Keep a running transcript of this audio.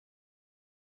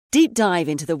Deep dive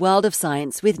into the world of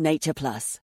science with Nature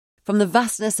Plus. From the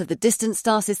vastness of the distant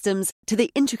star systems to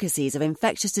the intricacies of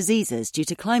infectious diseases due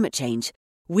to climate change,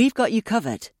 we've got you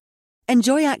covered.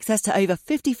 Enjoy access to over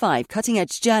 55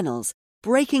 cutting-edge journals,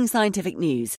 breaking scientific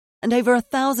news, and over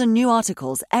 1,000 new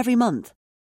articles every month.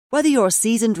 Whether you're a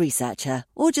seasoned researcher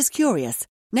or just curious,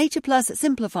 Nature Plus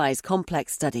simplifies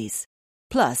complex studies.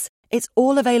 Plus, it's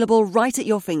all available right at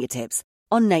your fingertips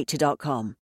on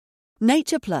nature.com.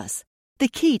 Nature Plus, the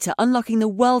key to unlocking the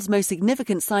world's most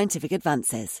significant scientific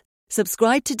advances.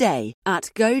 Subscribe today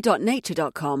at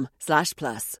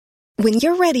go.nature.com/plus. When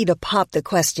you're ready to pop the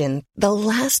question, the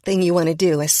last thing you want to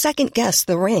do is second-guess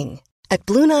the ring. At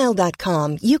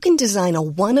BlueNile.com, you can design a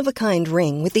one-of-a-kind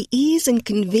ring with the ease and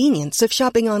convenience of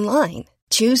shopping online.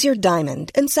 Choose your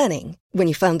diamond and setting. When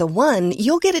you find the one,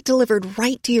 you'll get it delivered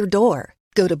right to your door.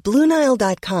 Go to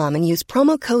BlueNile.com and use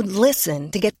promo code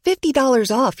LISTEN to get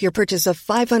 $50 off your purchase of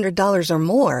 $500 or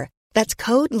more. That's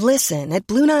code LISTEN at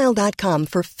BlueNile.com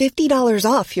for $50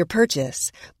 off your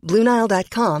purchase.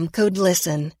 BlueNile.com, code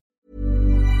LISTEN.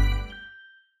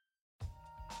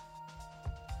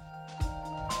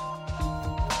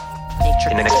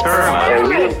 In an experiment.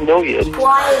 We don't know yet.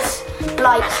 Why is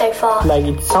light so far? Like,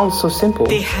 it sounds so simple.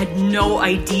 They had no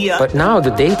idea. But now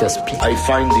the data speaks. I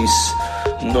find this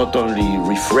not only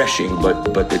refreshing,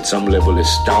 but at some level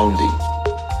astounding.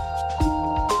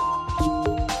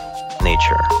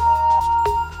 Nature.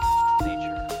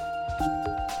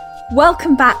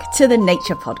 Welcome back to the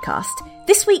Nature Podcast.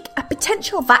 This week, a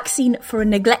potential vaccine for a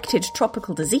neglected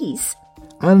tropical disease.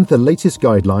 And the latest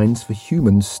guidelines for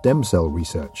human stem cell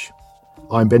research.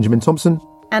 I'm Benjamin Thompson.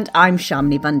 And I'm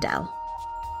Shamini Bundell.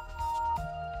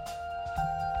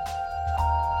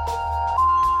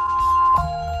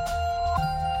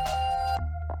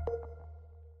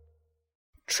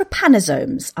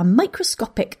 Trypanosomes are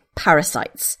microscopic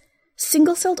parasites,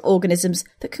 single-celled organisms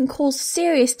that can cause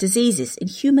serious diseases in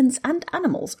humans and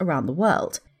animals around the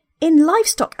world. In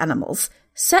livestock animals,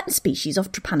 certain species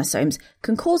of trypanosomes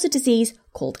can cause a disease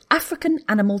called African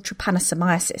animal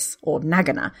trypanosomiasis, or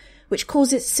NAGANA, which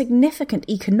causes significant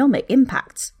economic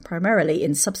impacts, primarily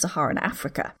in sub-Saharan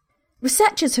Africa.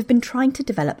 Researchers have been trying to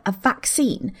develop a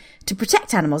vaccine to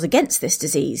protect animals against this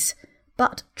disease,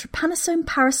 but trypanosome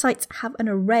parasites have an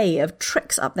array of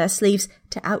tricks up their sleeves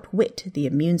to outwit the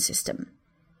immune system.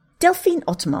 Delphine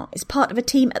Ottoman is part of a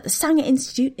team at the Sanger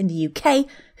Institute in the UK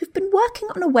who've been working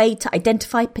on a way to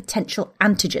identify potential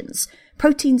antigens,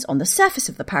 proteins on the surface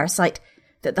of the parasite,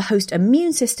 that the host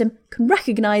immune system can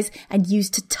recognise and use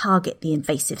to target the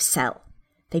invasive cell.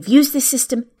 They've used this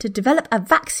system to develop a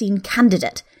vaccine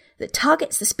candidate that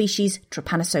targets the species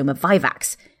Trypanosoma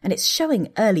vivax, and it's showing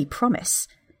early promise.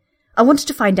 I wanted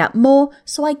to find out more,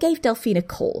 so I gave Delphine a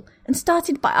call and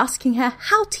started by asking her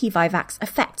how T. vivax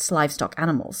affects livestock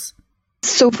animals.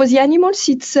 So for the animals,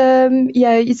 it's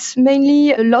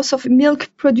mainly a loss of milk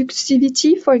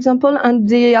productivity, for example, and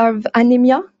they have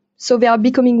anemia. So they are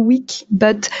becoming weak,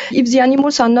 but if the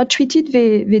animals are not treated,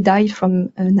 they die from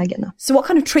NAGANA. So what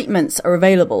kind of treatments are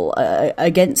available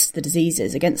against the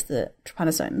diseases, against the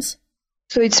trypanosomes?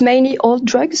 So it's mainly old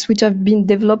drugs which have been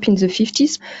developed in the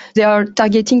 50s. They are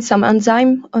targeting some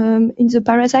enzyme in the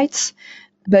parasites,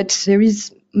 but there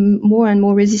is more and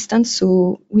more resistance,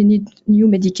 so we need new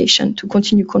medication to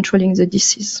continue controlling the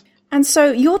disease. And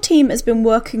so your team has been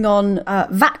working on a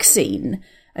vaccine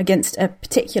against a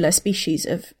particular species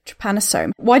of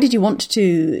trypanosome. Why did you want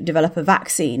to develop a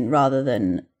vaccine rather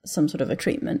than some sort of a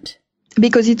treatment?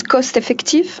 Because it's cost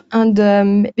effective and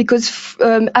because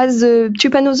as the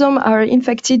trypanosome are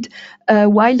infected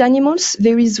wild animals,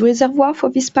 there is reservoir for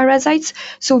these parasites.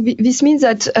 So this means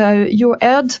that your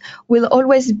herd will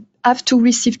always have to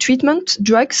receive treatment,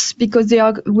 drugs, because they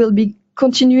will be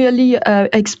continually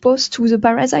exposed to the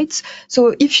parasites.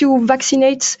 So if you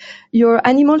vaccinate your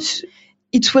animals,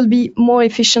 it will be more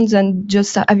efficient than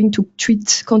just having to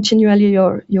treat continually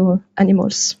your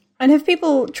animals. And have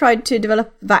people tried to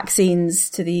develop vaccines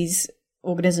to these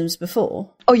organisms before?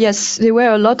 Oh yes, there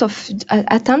were a lot of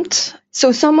attempts.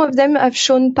 So some of them have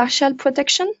shown partial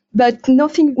protection, but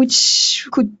nothing which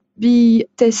could be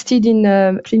tested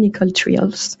in clinical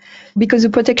trials because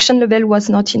the protection level was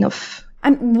not enough.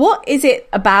 And what is it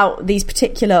about these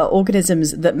particular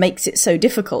organisms that makes it so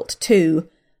difficult to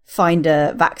find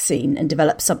a vaccine and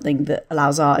develop something that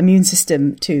allows our immune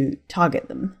system to target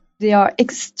them? They are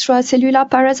extracellular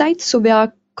parasites, so they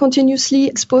are continuously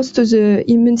exposed to the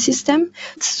immune system.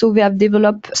 So they have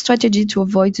developed a strategy to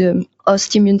avoid the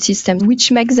host immune system,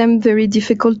 which makes them very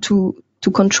difficult to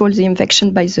control the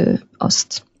infection by the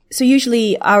host. So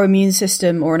usually our immune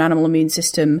system or an animal immune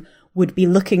system would be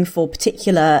looking for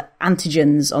particular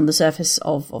antigens on the surface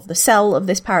of the cell of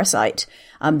this parasite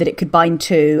that it could bind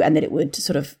to and that it would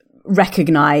sort of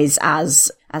recognize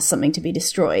as something to be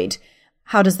destroyed.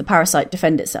 How does the parasite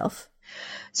defend itself?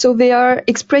 So they are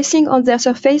expressing on their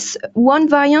surface one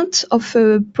variant of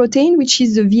a protein, which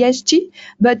is the VSG,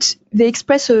 but they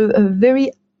express a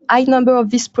very high number of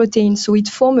this protein. So it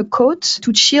forms a coat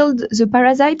to shield the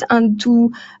parasite and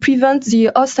to prevent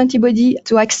the host antibody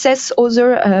to access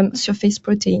other surface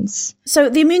proteins. So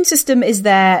the immune system is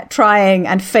there trying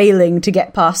and failing to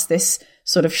get past this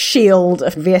sort of shield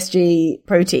of VSG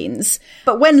proteins.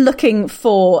 But when looking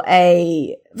for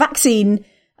a vaccine,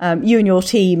 you and your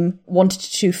team wanted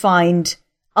to find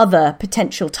other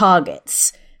potential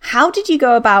targets. How did you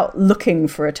go about looking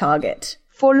for a target?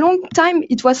 For a long time,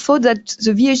 it was thought that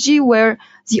the VSG were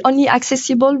the only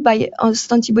accessible by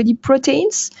host antibody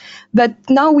proteins. But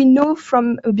now we know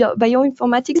from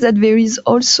bioinformatics that there is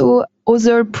also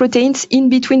other proteins in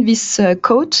between this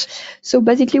coat. So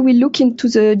basically, we look into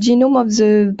the genome of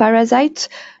the parasite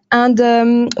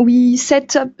and we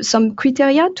set up some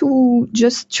criteria to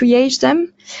just triage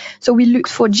them. So we look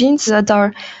for genes that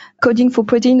are coding for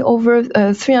protein over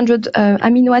 300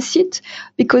 amino acids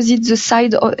because it's the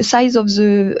size of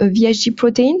the VSG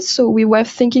protein. So we were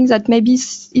thinking that maybe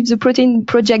if the protein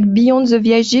project beyond the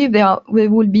VSG, they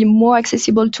will be more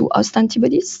accessible to host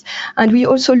antibodies. And we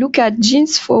also look at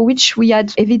genes for which we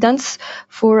had evidence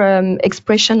for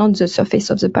expression on the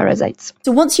surface of the parasites.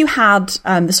 So once you had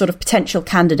the sort of potential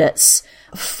candidates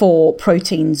for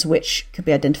proteins which could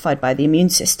be identified by the immune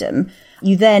system,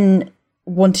 you then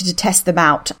wanted to test them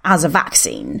out as a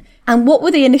vaccine. And what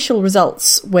were the initial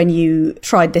results when you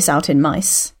tried this out in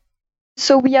mice?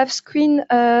 So we have screened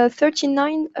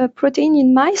 39 protein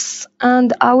in mice,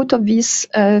 and out of these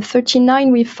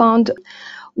 39, we found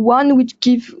one which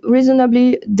give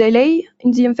reasonably delay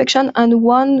in the infection and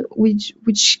one which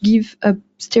give a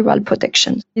sterile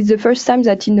protection. It's the first time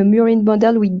that in the murine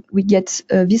model we get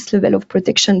this level of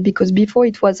protection, because before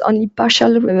it was only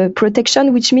partial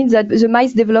protection, which means that the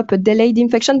mice develop a delayed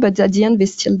infection, but at the end they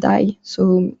still die.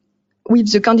 So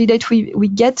with the candidate we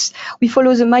get, we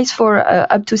follow the mice for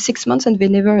up to 6 months and they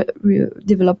never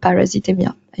develop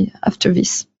parasitemia after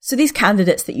this. So these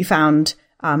candidates that you found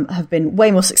have been way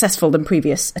more successful than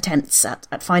previous attempts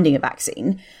at finding a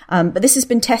vaccine. But this has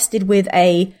been tested with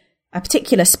a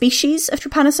particular species of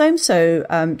trypanosome, so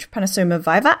Trypanosoma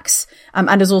vivax, and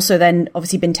has also then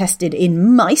obviously been tested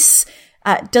in mice.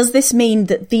 Does this mean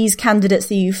that these candidates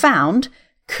that you found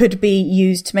could be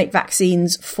used to make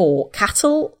vaccines for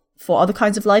cattle, for other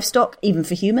kinds of livestock, even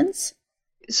for humans?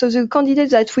 So the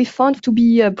candidates that we found to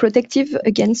be protective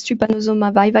against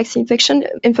Trypanosoma vivax infection,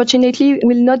 unfortunately,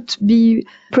 will not be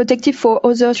protective for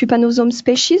other trypanosome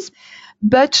species.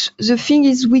 But the thing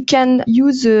is, we can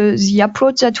use the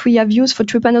approach that we have used for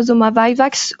Trypanosoma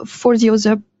vivax for the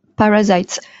other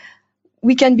parasites.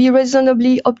 We can be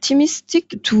reasonably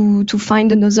optimistic to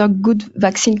find another good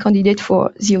vaccine candidate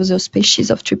for the other species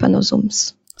of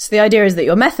trypanosomes. So the idea is that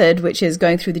your method, which is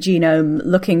going through the genome,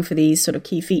 looking for these sort of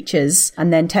key features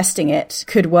and then testing it,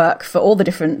 could work for all the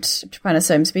different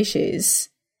trypanosome species.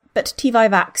 But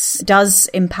T-Vivax does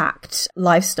impact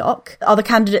livestock. Are the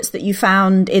candidates that you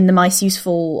found in the mice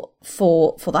useful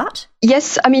for that?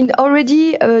 Yes, I mean,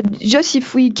 already, just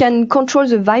if we can control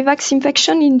the Vivax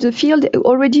infection in the field, it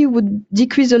already would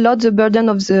decrease a lot the burden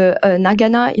of the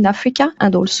Nagana in Africa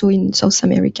and also in South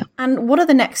America. And what are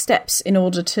the next steps in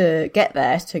order to get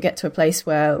there, to get to a place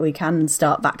where we can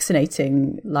start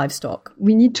vaccinating livestock?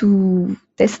 We need to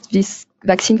test this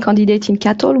vaccine candidate in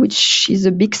cattle, which is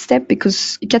a big step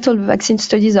because cattle vaccine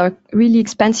studies are really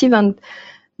expensive and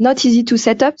not easy to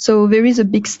set up. So there is a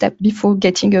big step before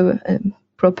getting a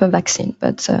proper vaccine.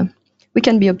 But we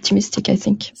can be optimistic, I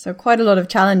think. So quite a lot of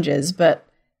challenges, but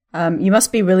you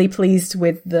must be really pleased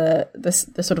with the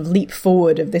sort of leap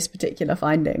forward of this particular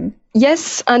finding.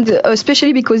 Yes, and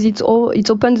especially because it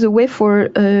opens the way for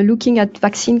looking at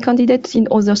vaccine candidates in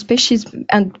other species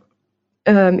and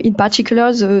in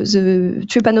particular, the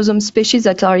trypanosome species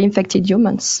that are infected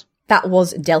humans. That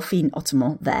was Delphine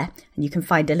Ottomont there, and you can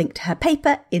find a link to her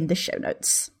paper in the show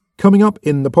notes. Coming up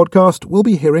in the podcast, we'll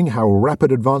be hearing how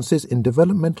rapid advances in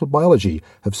developmental biology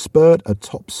have spurred a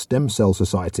top stem cell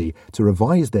society to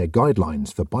revise their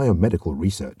guidelines for biomedical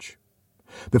research.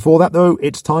 Before that, though,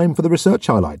 it's time for the research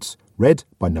highlights, read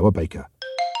by Noah Baker.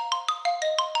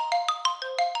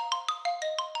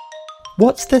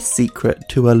 What's the secret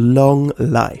to a long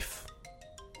life?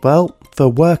 Well, for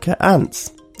worker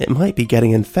ants, it might be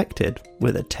getting infected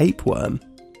with a tapeworm.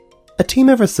 A team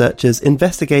of researchers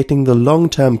investigating the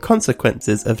long-term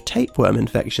consequences of tapeworm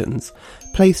infections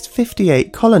placed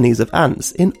 58 colonies of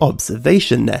ants in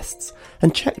observation nests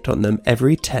and checked on them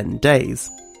every 10 days.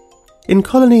 In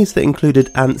colonies that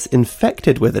included ants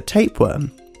infected with a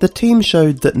tapeworm, the team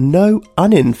showed that no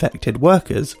uninfected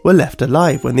workers were left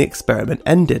alive when the experiment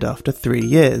ended after 3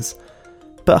 years,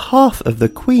 but half of the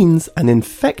queens and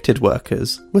infected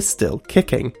workers were still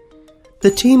kicking. The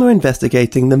team are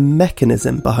investigating the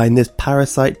mechanism behind this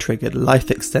parasite-triggered life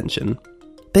extension.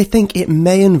 They think it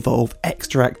may involve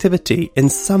extra activity in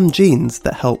some genes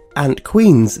that help ant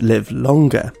queens live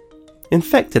longer.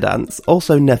 Infected ants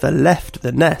also never left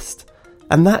the nest,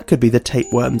 and that could be the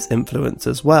tapeworm's influence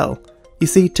as well. You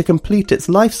see, to complete its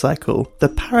life cycle, the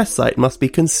parasite must be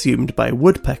consumed by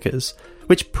woodpeckers,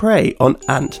 which prey on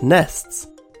ant nests.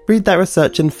 Read that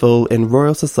research in full in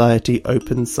Royal Society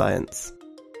Open Science.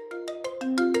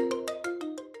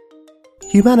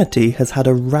 Humanity has had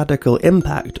a radical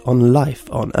impact on life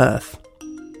on Earth.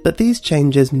 But these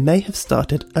changes may have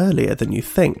started earlier than you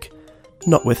think,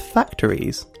 not with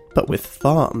factories, but with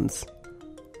farms.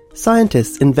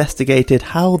 Scientists investigated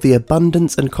how the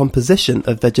abundance and composition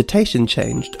of vegetation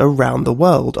changed around the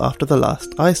world after the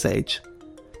last ice age.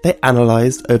 They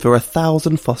analysed over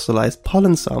 1,000 fossilised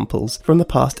pollen samples from the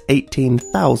past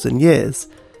 18,000 years,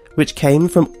 which came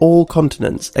from all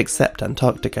continents except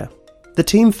Antarctica. The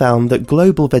team found that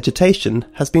global vegetation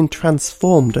has been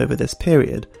transformed over this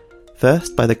period,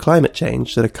 first by the climate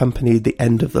change that accompanied the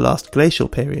end of the last glacial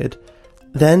period.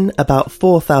 Then, about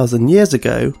 4,000 years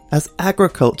ago, as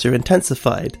agriculture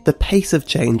intensified, the pace of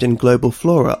change in global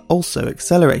flora also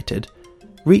accelerated,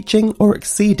 reaching or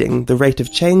exceeding the rate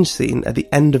of change seen at the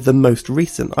end of the most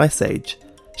recent ice age,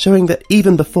 showing that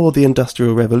even before the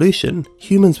Industrial Revolution,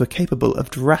 humans were capable of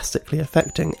drastically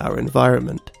affecting our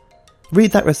environment.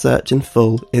 Read that research in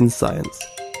full in Science.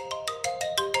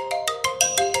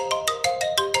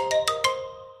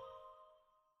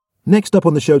 Next up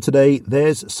on the show today,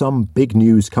 there's some big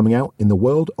news coming out in the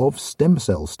world of stem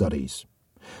cell studies.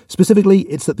 Specifically,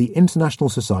 it's that the International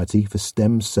Society for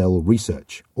Stem Cell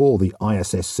Research, or the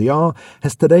ISSCR,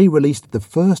 has today released the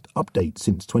first update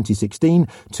since 2016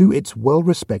 to its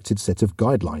well-respected set of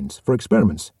guidelines for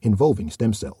experiments involving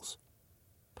stem cells.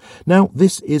 Now,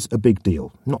 this is a big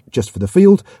deal, not just for the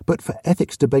field, but for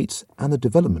ethics debates and the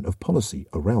development of policy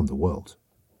around the world.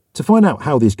 To find out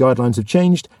how these guidelines have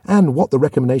changed and what the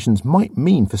recommendations might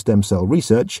mean for stem cell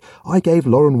research, I gave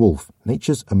Lauren Wolfe,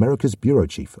 Nature's America's Bureau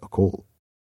Chief, a call.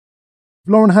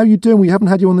 Lauren, how are you doing? We haven't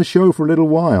had you on the show for a little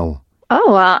while.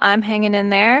 Oh, well, I'm hanging in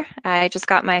there. I just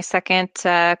got my second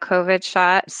COVID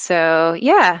shot. So,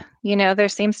 yeah, there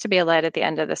seems to be a light at the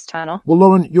end of this tunnel. Well,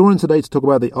 Lauren, you're in today to talk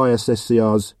about the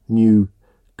ISSCR's new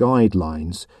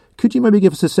guidelines. Could you maybe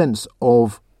give us a sense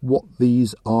of what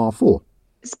these are for?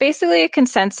 It's basically a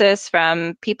consensus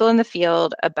from people in the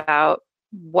field about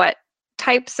what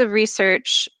types of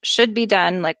research should be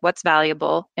done, like what's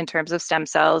valuable in terms of stem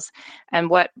cells,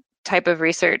 and what type of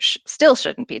research still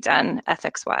shouldn't be done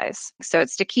ethics-wise. So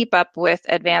it's to keep up with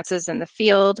advances in the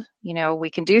field. We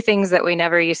can do things that we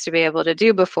never used to be able to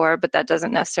do before, but that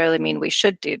doesn't necessarily mean we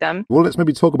should do them. Well, let's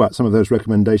maybe talk about some of those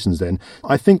recommendations then.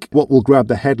 I think what will grab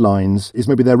the headlines is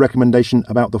maybe their recommendation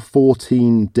about the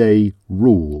 14-day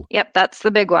rule. Yep, that's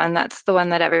the big one. That's the one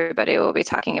that everybody will be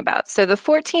talking about. So the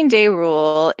 14-day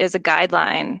rule is a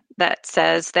guideline that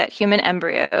says that human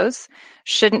embryos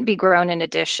shouldn't be grown in a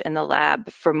dish in the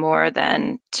lab for more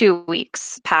than 2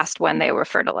 weeks past when they were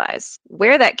fertilized.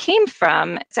 Where that came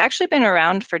from, it's actually been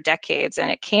around for decades,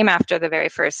 and it came after the very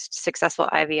first successful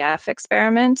IVF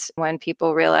experiment when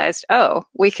people realized,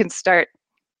 we can start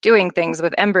doing things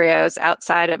with embryos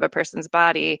outside of a person's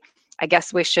body. I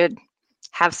guess we should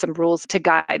have some rules to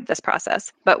guide this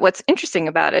process. But what's interesting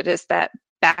about it is that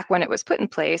back when it was put in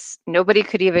place, nobody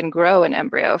could even grow an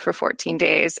embryo for 14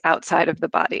 days outside of the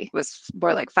body. It was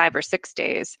more like 5 or 6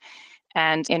 days.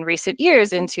 And in recent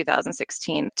years, in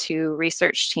 2016, 2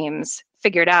 research teams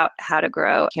figured out how to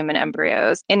grow human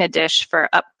embryos in a dish for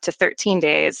up to 13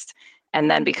 days. And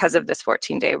then because of this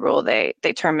 14-day rule, they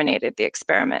terminated the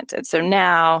experiment. And so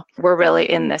now we're really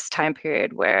in this time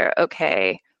period where,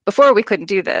 before we couldn't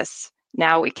do this,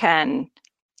 now we can.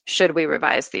 Should we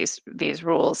revise these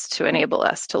rules to enable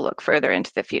us to look further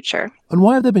into the future? And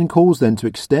why have there been calls then to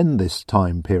extend this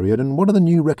time period, and what are the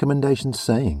new recommendations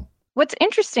saying? What's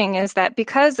interesting is that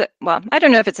I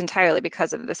don't know if it's entirely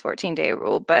because of this 14-day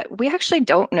rule, but we actually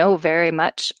don't know very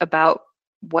much about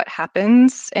what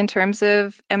happens in terms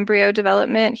of embryo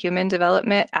development, human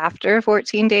development after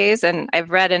 14 days. And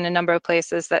I've read in a number of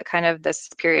places that kind of this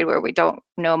period where we don't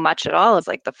know much at all is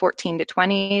like the 14 to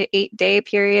 28-day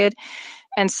period.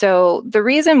 And so the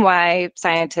reason why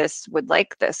scientists would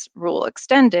like this rule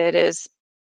extended is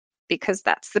because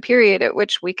that's the period at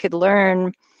which we could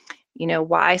learn,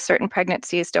 why certain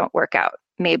pregnancies don't work out,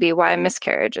 maybe why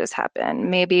miscarriages happen,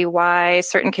 maybe why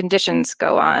certain conditions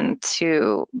go on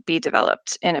to be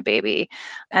developed in a baby.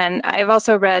 And I've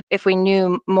also read if we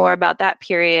knew more about that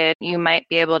period, you might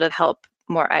be able to help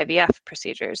more IVF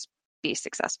procedures be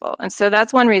successful. And so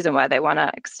that's one reason why they want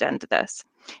to extend this.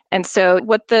 And so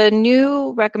what the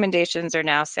new recommendations are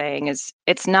now saying is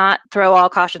it's not throw all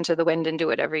caution to the wind and do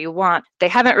whatever you want. They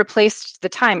haven't replaced the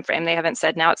time frame. They haven't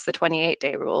said now it's the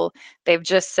 28-day rule. They've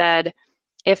just said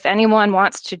if anyone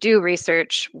wants to do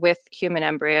research with human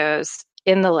embryos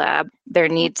in the lab, there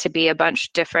need to be a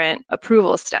bunch different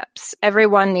approval steps.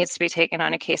 Everyone needs to be taken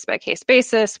on a case-by-case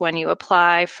basis. When you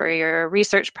apply for your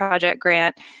research project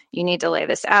grant, you need to lay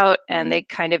this out, and they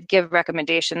kind of give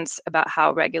recommendations about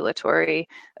how regulatory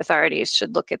authorities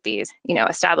should look at these,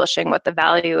 establishing what the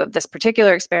value of this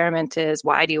particular experiment is,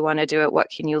 why do you want to do it, what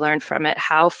can you learn from it,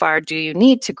 how far do you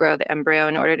need to grow the embryo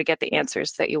in order to get the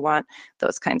answers that you want,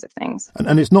 those kinds of things.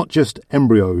 And it's not just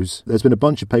embryos. There's been a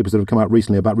bunch of papers that have come out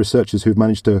recently about researchers who've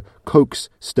managed to coax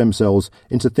stem cells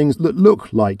into things that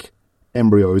look like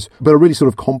embryos, but are really sort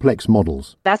of complex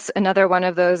models. That's another one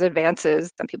of those advances.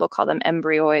 Some people call them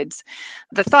embryoids.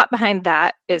 The thought behind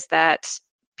that is that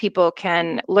people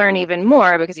can learn even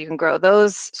more because you can grow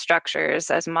those structures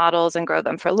as models and grow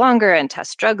them for longer and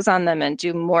test drugs on them and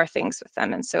do more things with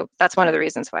them. And so that's one of the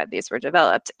reasons why these were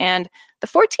developed. And the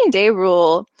 14-day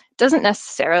rule doesn't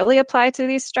necessarily apply to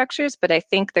these structures, but I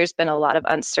think there's been a lot of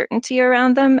uncertainty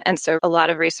around them. And so a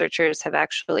lot of researchers have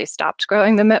actually stopped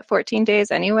growing them at 14 days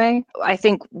anyway. I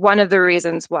think one of the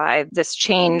reasons why this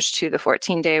change to the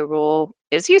 14-day rule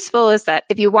is useful is that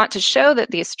if you want to show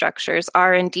that these structures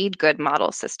are indeed good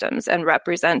model systems and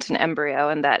represent an embryo,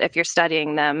 and that if you're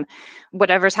studying them,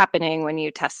 whatever's happening when you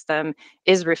test them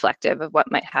is reflective of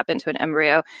what might happen to an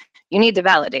embryo, you need to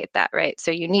validate that, right?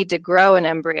 So you need to grow an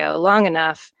embryo long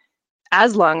enough,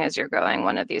 as long as you're growing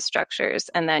one of these structures,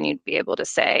 and then you'd be able to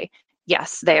say,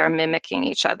 yes, they are mimicking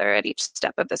each other at each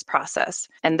step of this process.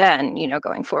 And then,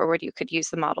 going forward, you could use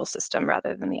the model system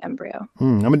rather than the embryo.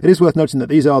 It is worth noting that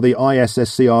these are the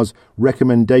ISSCR's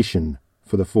recommendation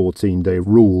for the 14-day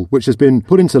rule, which has been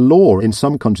put into law in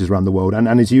some countries around the world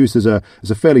and is used as a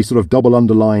fairly sort of double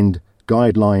underlined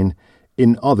guideline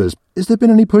in others. Has there been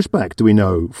any pushback, do we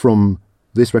know, from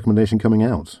this recommendation coming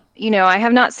out? I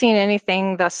have not seen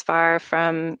anything thus far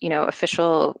from,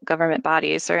 official government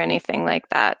bodies or anything like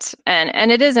that.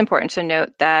 And it is important to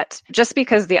note that just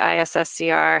because the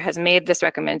ISSCR has made this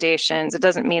recommendations, it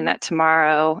doesn't mean that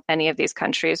tomorrow any of these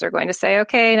countries are going to say,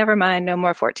 okay, never mind, no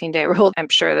more 14-day rule. I'm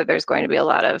sure that there's going to be a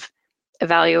lot of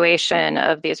evaluation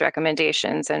of these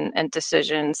recommendations and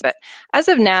decisions. But as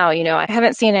of now, I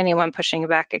haven't seen anyone pushing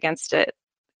back against it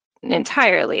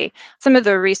entirely. Some of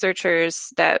the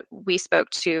researchers that we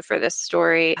spoke to for this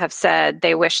story have said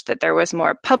they wish that there was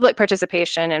more public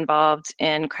participation involved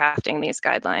in crafting these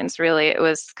guidelines. Really, it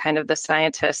was kind of the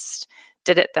scientists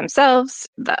did it themselves.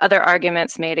 The other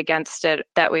arguments made against it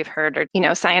that we've heard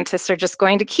are, scientists are just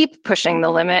going to keep pushing the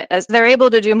limit as they're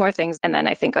able to do more things. And then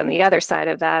I think on the other side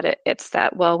of that, it's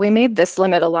that, well, we made this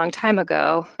limit a long time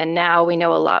ago, and now we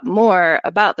know a lot more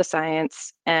about the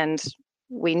science, and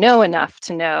we know enough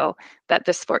to know that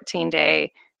this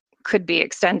 14-day could be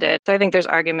extended. So I think there's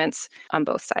arguments on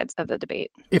both sides of the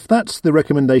debate. If that's the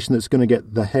recommendation that's going to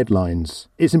get the headlines,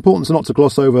 it's important not to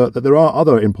gloss over that there are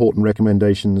other important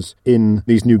recommendations in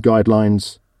these new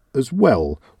guidelines as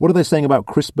well. What are they saying about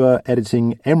CRISPR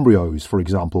editing embryos, for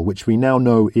example, which we now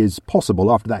know is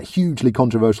possible after that hugely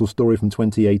controversial story from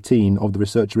 2018 of the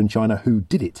researcher in China who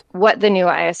did it? What the new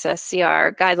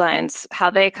ISSCR guidelines, how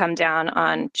they come down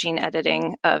on gene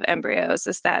editing of embryos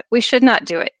is that we should not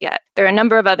do it yet. There are a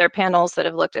number of other panels that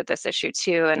have looked at this issue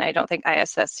too, and I don't think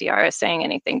ISSCR is saying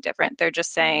anything different. They're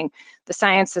just saying the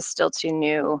science is still too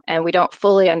new and we don't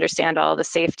fully understand all the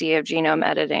safety of genome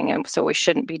editing, and so we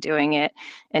shouldn't be doing it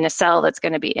in a cell that's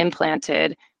going to be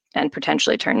implanted and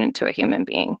potentially turn into a human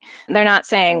being. And they're not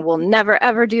saying we'll never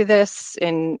ever do this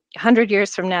in 100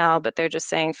 years from now, but they're just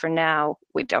saying for now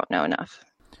we don't know enough.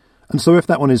 And so if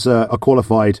that one is a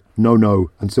qualified no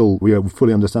until we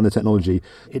fully understand the technology,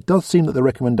 it does seem that the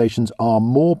recommendations are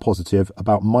more positive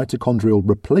about mitochondrial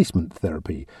replacement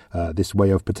therapy, this way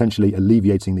of potentially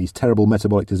alleviating these terrible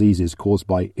metabolic diseases caused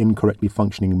by incorrectly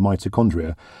functioning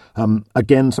mitochondria.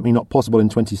 Again, something not possible in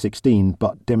 2016,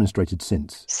 but demonstrated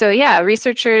since. So yeah,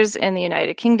 researchers in the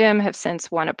United Kingdom have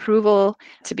since won approval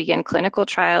to begin clinical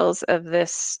trials of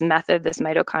this method, this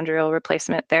mitochondrial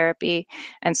replacement therapy.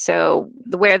 And so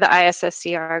where the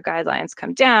ISSCR guidelines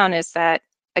come down is that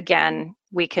again,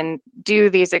 we can do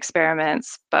these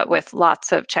experiments, but with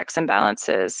lots of checks and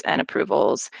balances and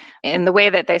approvals. In the way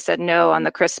that they said no on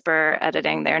the CRISPR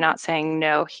editing, they're not saying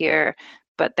no here,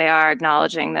 but they are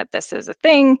acknowledging that this is a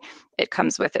thing. It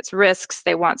comes with its risks.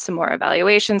 They want some more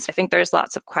evaluations. I think there's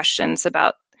lots of questions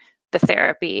about the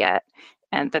therapy yet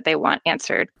and that they want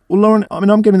answered. Well, Lauren,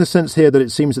 I'm getting the sense here that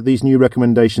it seems that these new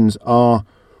recommendations are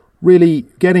really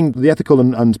getting the ethical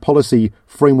and policy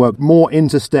framework more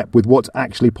into step with what's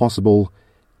actually possible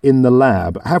in the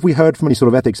lab. Have we heard from any sort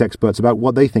of ethics experts about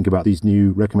what they think about these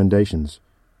new recommendations?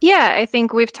 Yeah, I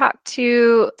think we've talked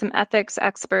to some ethics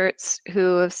experts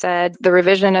who have said the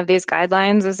revision of these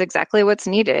guidelines is exactly what's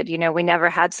needed. We never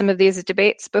had some of these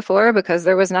debates before because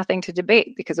there was nothing to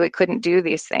debate, because we couldn't do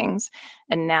these things.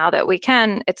 And now that we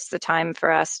can, it's the time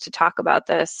for us to talk about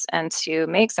this and to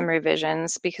make some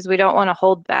revisions, because we don't want to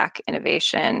hold back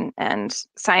innovation and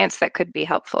science that could be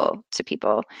helpful to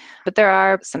people. But there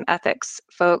are some ethics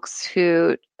folks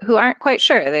who aren't quite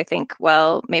sure. They think,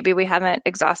 well, maybe we haven't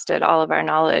exhausted all of our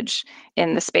knowledge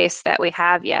in the space that we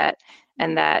have yet,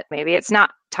 and that maybe it's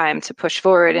not time to push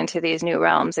forward into these new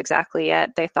realms exactly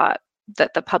yet. They thought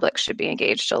that the public should be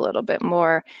engaged a little bit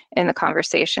more in the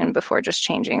conversation before just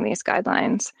changing these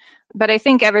guidelines. But I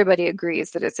think everybody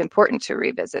agrees that it's important to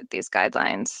revisit these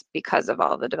guidelines because of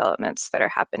all the developments that are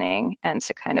happening, and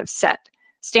to kind of set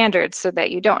standards so that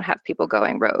you don't have people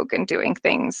going rogue and doing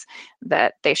things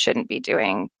that they shouldn't be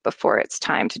doing before it's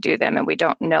time to do them and we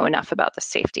don't know enough about the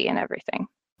safety and everything.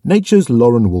 Nature's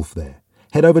Lauren Wolfe there.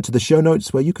 Head over to the show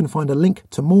notes where you can find a link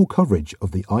to more coverage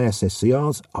of the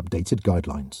ISSCR's updated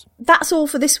guidelines. That's all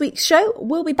for this week's show.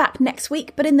 We'll be back next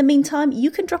week, but in the meantime,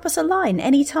 you can drop us a line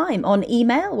anytime on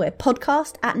email. We're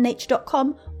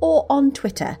podcast@nature.com, or on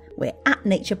Twitter. We're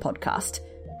 @naturepodcast.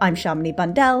 I'm Shamini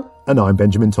Bundell. And I'm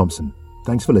Benjamin Thompson.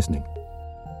 Thanks for listening.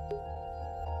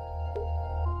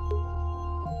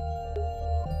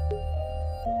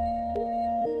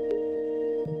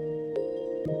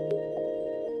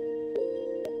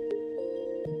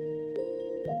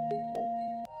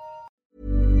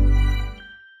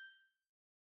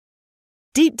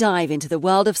 Deep dive into the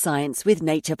world of science with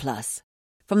Nature Plus.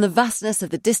 From the vastness of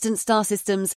the distant star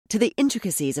systems to the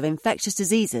intricacies of infectious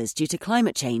diseases due to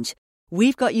climate change,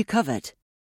 we've got you covered.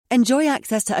 Enjoy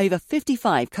access to over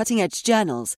 55 cutting-edge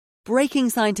journals, breaking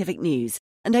scientific news,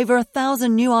 and over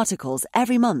 1,000 new articles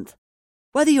every month.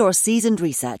 Whether you're a seasoned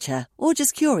researcher or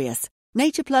just curious,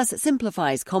 Nature Plus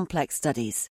simplifies complex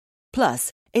studies.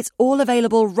 Plus, it's all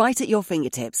available right at your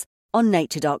fingertips on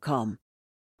nature.com.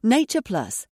 Nature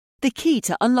Plus, the key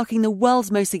to unlocking the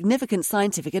world's most significant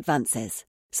scientific advances.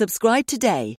 Subscribe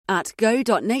today at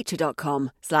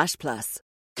go.nature.com/plus.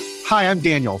 Hi, I'm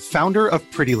Daniel, founder of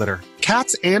Pretty Litter.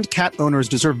 Cats and cat owners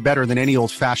deserve better than any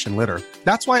old-fashioned litter.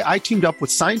 That's why I teamed up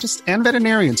with scientists and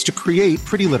veterinarians to create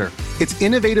Pretty Litter. Its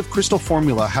innovative crystal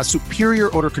formula has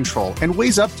superior odor control and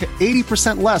weighs up to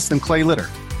 80% less than clay litter.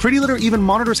 Pretty Litter even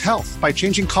monitors health by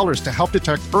changing colors to help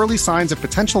detect early signs of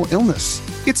potential illness.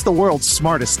 It's the world's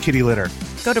smartest kitty litter.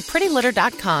 Go to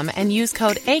prettylitter.com and use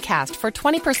code ACAST for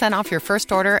 20% off your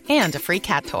first order and a free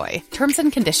cat toy. Terms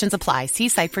and conditions apply. See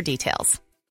site for details.